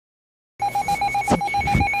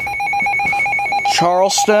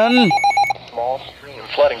Charleston. Small stream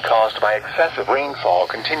flooding caused by excessive rainfall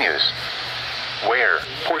continues. Where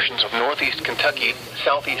portions of northeast Kentucky,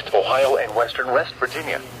 southeast Ohio, and western West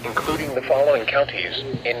Virginia, including the following counties: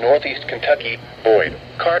 in northeast Kentucky, Boyd,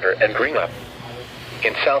 Carter, and Greenup;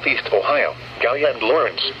 in southeast Ohio, Gallia and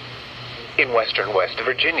Lawrence; in western West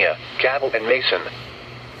Virginia, Cabell and Mason.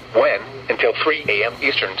 When until 3 a.m.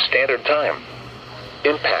 Eastern Standard Time.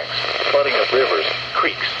 Impacts: flooding of rivers,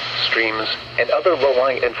 creeks, streams, and other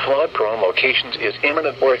low-lying and flood-prone locations is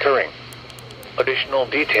imminent or occurring. Additional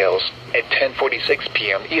details: at 10:46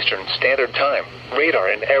 p.m. Eastern Standard Time, radar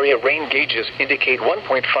and area rain gauges indicate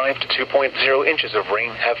 1.5 to 2.0 inches of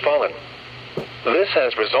rain have fallen. This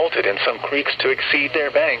has resulted in some creeks to exceed their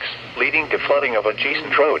banks, leading to flooding of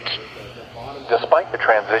adjacent roads. Despite the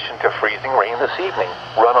transition to freezing rain this evening,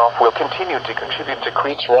 runoff will continue to contribute to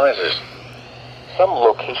creeks' rises. Some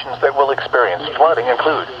locations that will experience flooding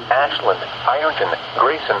include Ashland, Ironton,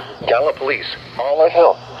 Grayson, Gallipolis, Olive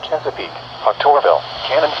Hill, Chesapeake, Proctorville,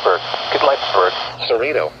 Cannonsburg, Gedleitsburg,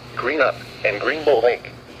 Cerrito, Greenup, and Greenbow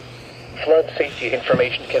Lake. Flood safety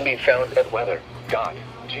information can be found at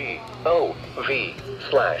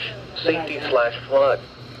weather.gov/safety/flood.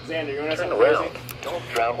 Turn around. Don't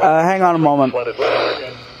drown. Hang on a moment.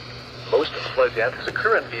 Most flood deaths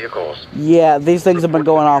occur in vehicles. Yeah, these things have been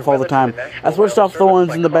going off all the time. I switched off the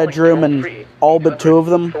ones in the bedroom and all but two of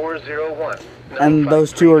them. And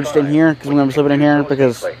those two are just in here, because I'm going to be sleeping in here,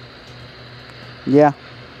 because... Yeah.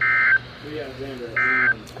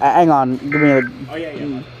 Hang on, give me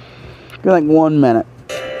like 1 minute.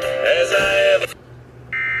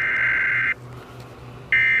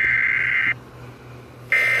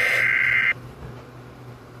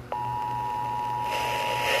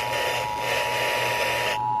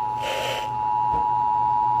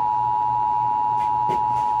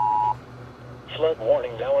 Flood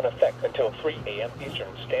warning now in effect until 3 a.m. Eastern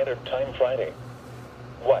Standard Time Friday.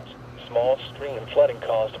 What? Small stream flooding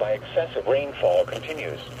caused by excessive rainfall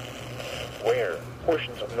continues. Where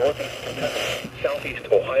portions of northeast Kentucky, southeast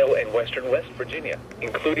Ohio, and western West Virginia,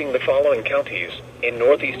 including the following counties: in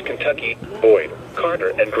northeast Kentucky, Boyd, Carter,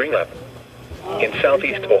 and Greenup; in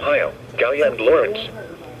southeast Ohio, Gallia and Lawrence;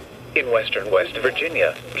 in western West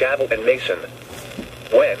Virginia, Cabell and Mason.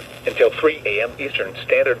 When until 3 a.m. Eastern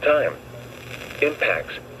Standard Time.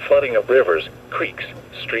 Impacts: flooding of rivers, creeks,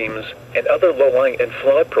 streams, and other low-lying and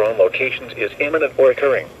flood-prone locations is imminent or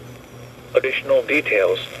occurring. Additional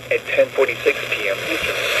details: at 10:46 p.m.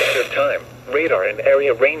 Eastern Standard Time, radar and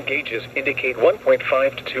area rain gauges indicate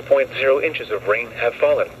 1.5 to 2.0 inches of rain have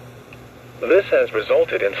fallen. This has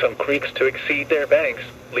resulted in some creeks to exceed their banks,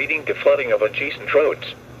 leading to flooding of adjacent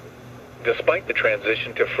roads. Despite the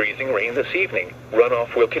transition to freezing rain this evening,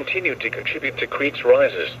 runoff will continue to contribute to creeks'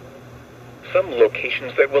 rises. Some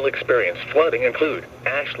locations that will experience flooding include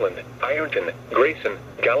Ashland, Ironton, Grayson,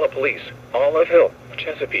 Gallipolis, Olive Hill,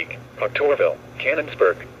 Chesapeake, Proctorville,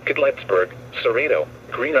 Cannonsburg, Gedleitsburg, Cerrito,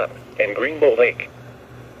 Greenup, and Greenbow Lake.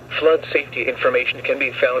 Flood safety information can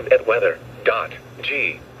be found at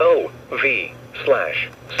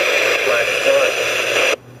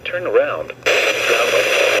weather.gov//flood. Turn around. Drown by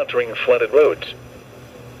entering flooded roads.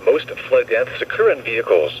 Most flood deaths occur in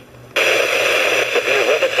vehicles. Severe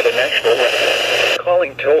weather for the national weather.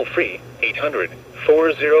 Calling toll-free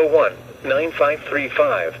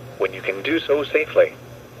 800-401-9535 when you can do so safely.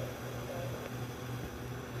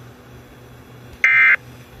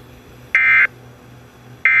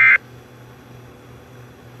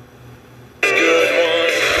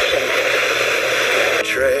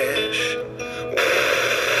 Trash.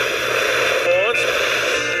 Once,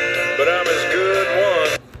 but I'm as good one.